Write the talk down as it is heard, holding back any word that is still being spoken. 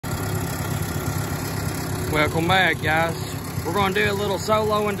Welcome back, guys. We're going to do a little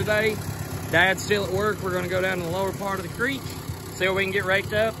soloing today. Dad's still at work. We're going to go down to the lower part of the creek, see if we can get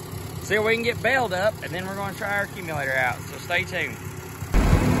raked up, see if we can get bailed up, and then we're going to try our accumulator out. So stay tuned.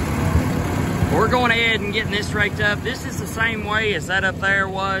 We're going ahead and getting this raked up. This is the same way as that up there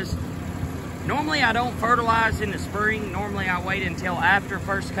was. Normally I don't fertilize in the spring. Normally I wait until after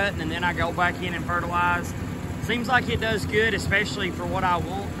first cutting and then I go back in and fertilize. Seems like it does good, especially for what I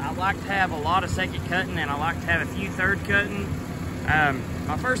want. I like to have a lot of second cutting and I like to have a few third cutting.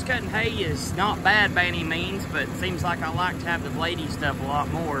 My first cutting hay is not bad by any means, but it seems like I like to have the bladey stuff a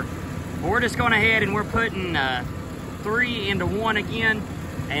lot more. But we're just going ahead and we're putting 3 into 1 again,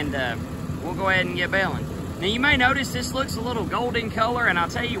 and we'll go ahead and get baling. Now you may notice this looks a little golden color, and I'll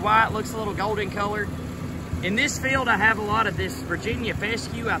tell you why it looks a little golden color. In this field, I have a lot of this Virginia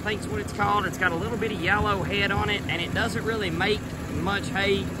fescue, I think is what it's called. It's got a little bit of yellow head on it, and it doesn't really make much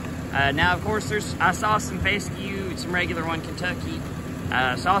hay. Now, of course, I saw some fescue, some regular one, Kentucky.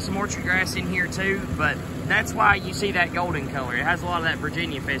 Saw some orchard grass in here too, but that's why you see that golden color. It has a lot of that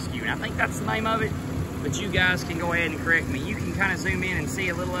Virginia fescue, and I think that's the name of it, but you guys can go ahead and correct me. You can kind of zoom in and see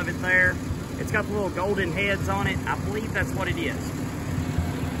a little of it there. It's got the little golden heads on it. I believe that's what it is.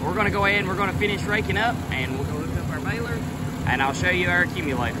 We're gonna go ahead and we're gonna finish raking up, and we'll go hook up our baler, and I'll show you our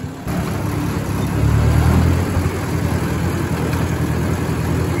accumulator.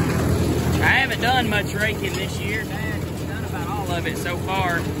 I haven't done much raking this year. Dad has done about all of it so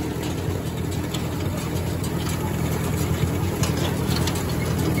far.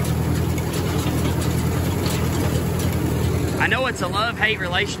 I know it's a love-hate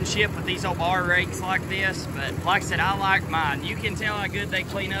relationship with these old bar rakes like this, but like I said, I like mine. You can tell how good they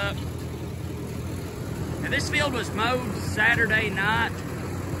clean up. Now, this field was mowed Saturday night,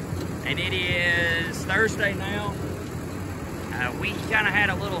 and it is Thursday now. We kind of had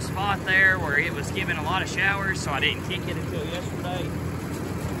a little spot there where it was giving a lot of showers, so I didn't kick it until yesterday.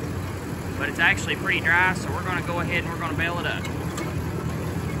 But it's actually pretty dry, so we're gonna go ahead and we're gonna bale it up.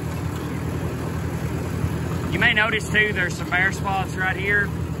 You may notice too, there's some bare spots right here.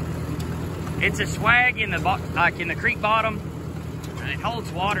 It's a swag in the creek bottom. It holds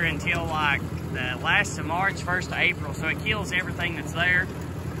water until like the last of March, 1st of April, so it kills everything that's there.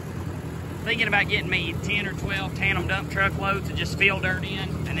 Thinking about getting me 10 or 12 tandem dump truck loads and just fill dirt in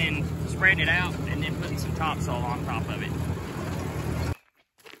and then spreading it out and then putting some topsoil on top of it.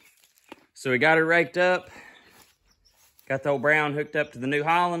 So we got it raked up. Got the old brown hooked up to the New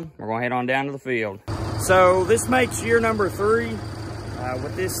Holland. We're gonna head on down to the field. So this makes year number 3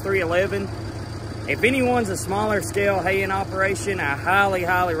 with this 311. If anyone's a smaller scale haying operation, I highly,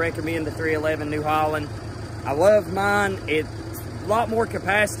 highly recommend the 311 New Holland. I love mine. It's a lot more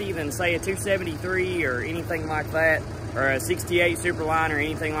capacity than say a 273 or anything like that, or a 68 Superline or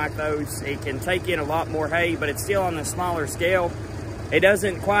anything like those. It can take in a lot more hay, but it's still on the smaller scale. It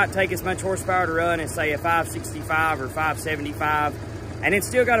doesn't quite take as much horsepower to run as say a 565 or 575. And it's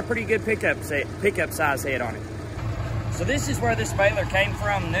still got a pretty good pickup size head on it. So this is where this baler came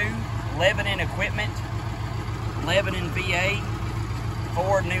from, new Lebanon equipment, Lebanon, VA,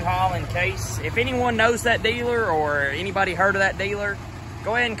 Ford New Holland case. If anyone knows that dealer or anybody heard of that dealer,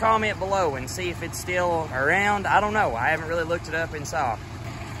 go ahead and comment below and see if it's still around. I don't know, I haven't really looked it up and saw.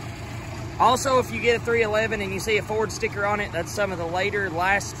 Also, if you get a 311 and you see a Ford sticker on it, that's some of the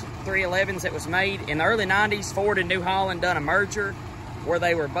last 311s that was made. In the early 90s, Ford and New Holland done a merger where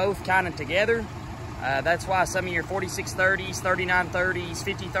they were both kind of together. That's why some of your 4630s, 3930s,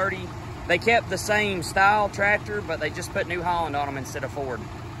 5030, they kept the same style tractor, but they just put New Holland on them instead of Ford.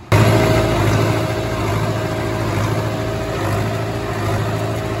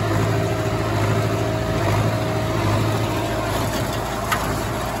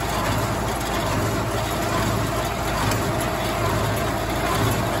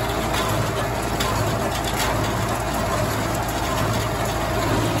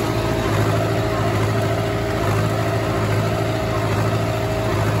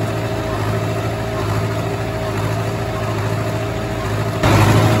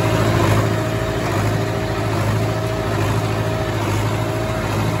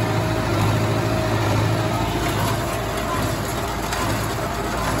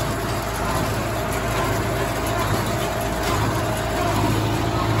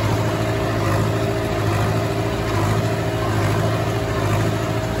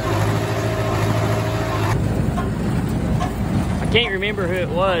 I can't remember who it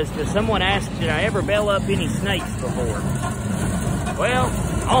was, but someone asked, did I ever bale up any snakes before? Well,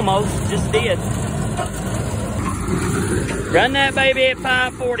 almost, just did. Run that baby at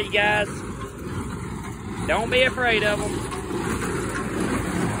 540, guys. Don't be afraid of them.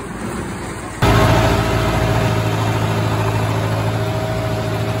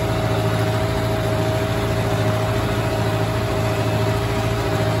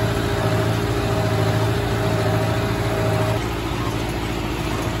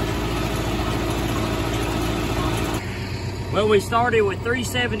 Well, we started with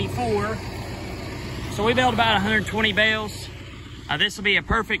 374. So we baled about 120 bales. This will be a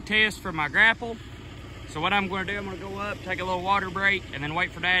perfect test for my grapple. So what I'm going to do, I'm going to go up, take a little water break, and then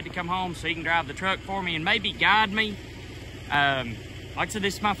wait for Dad to come home so he can drive the truck for me and maybe guide me. Like I said,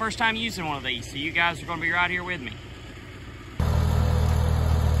 this is my first time using one of these, so you guys are going to be right here with me.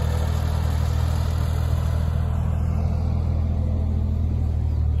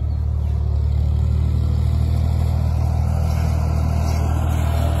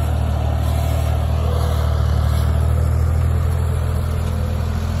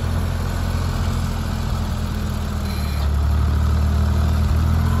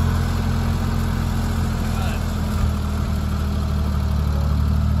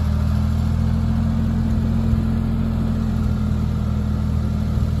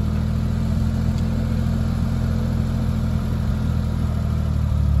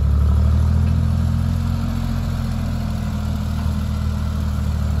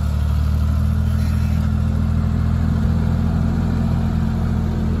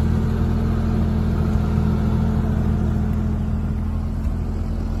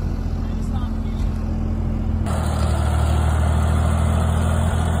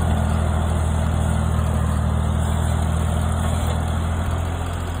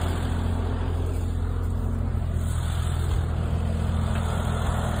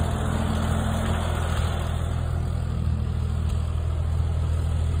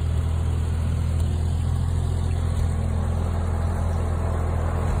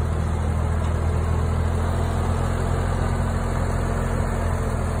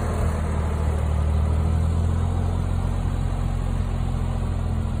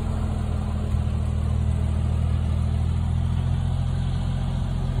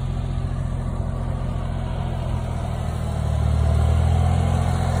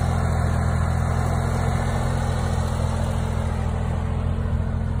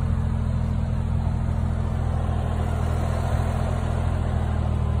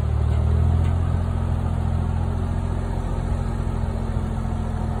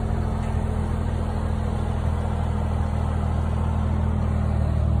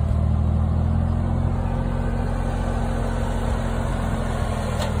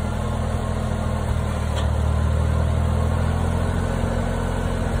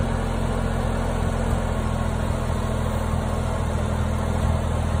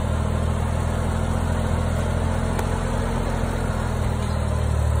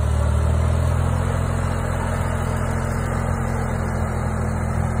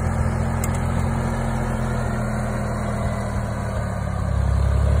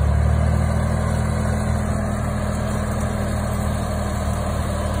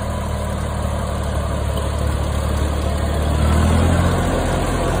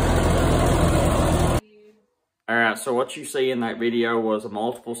 Alright, so what you see in that video was a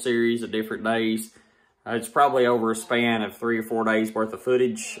multiple series of different days. It's probably over a span of 3 or 4 days worth of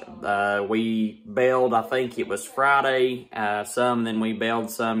footage. We baled, I think it was Friday, some, then we baled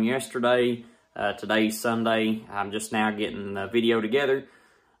some yesterday. Today's Sunday. I'm just now getting the video together.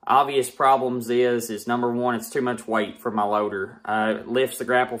 Obvious problems is number one, it's too much weight for my loader. It lifts the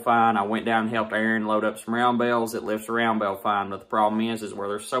grapple fine. I went down and helped Aaron load up some round bales. It lifts a round bale fine, but the problem is where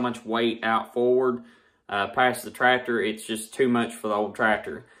there's so much weight out forward, past the tractor, it's just too much for the old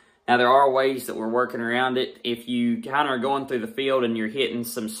tractor. Now, there are ways that we're working around it. If you kind of are going through the field and you're hitting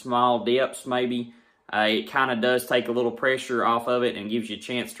some small dips, maybe, it kind of does take a little pressure off of it and gives you a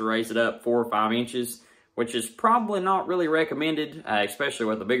chance to raise it up 4 or 5 inches, which is probably not really recommended, especially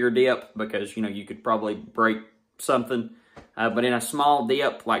with a bigger dip, because, you know, you could probably break something. But in a small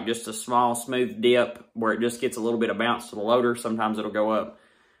dip, like just a small smooth dip where it just gets a little bit of bounce to the loader, sometimes it'll go up.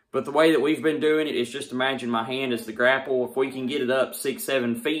 But the way that we've been doing it is just imagine my hand as the grapple. If we can get it up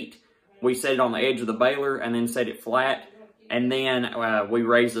 6-7 feet, we set it on the edge of the baler and then set it flat, and then we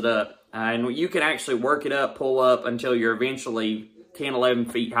raise it up. And you can actually work it up, pull up until you're eventually 10-11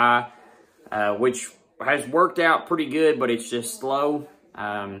 feet high, which has worked out pretty good, but it's just slow.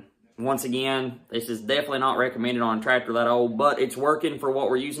 Once again, this is definitely not recommended on a tractor that old, but it's working for what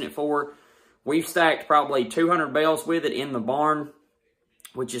we're using it for. We've stacked probably 200 bales with it in the barn,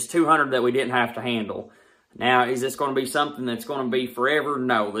 which is 200 that we didn't have to handle. Now, is this going to be something that's going to be forever?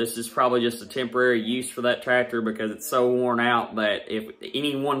 No, this is probably just a temporary use for that tractor because it's so worn out that if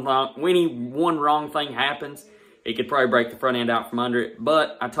any one wrong thing happens, it could probably break the front end out from under it.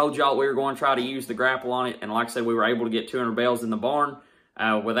 But I told y'all we were going to try to use the grapple on it, and like I said, we were able to get 200 bales in the barn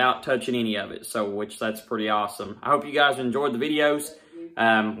without touching any of it, so that's pretty awesome. I hope you guys enjoyed the videos.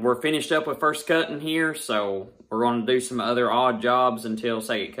 We're finished up with first cutting here, so we're going to do some other odd jobs until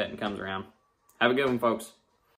second cutting comes around. Have a good one, folks.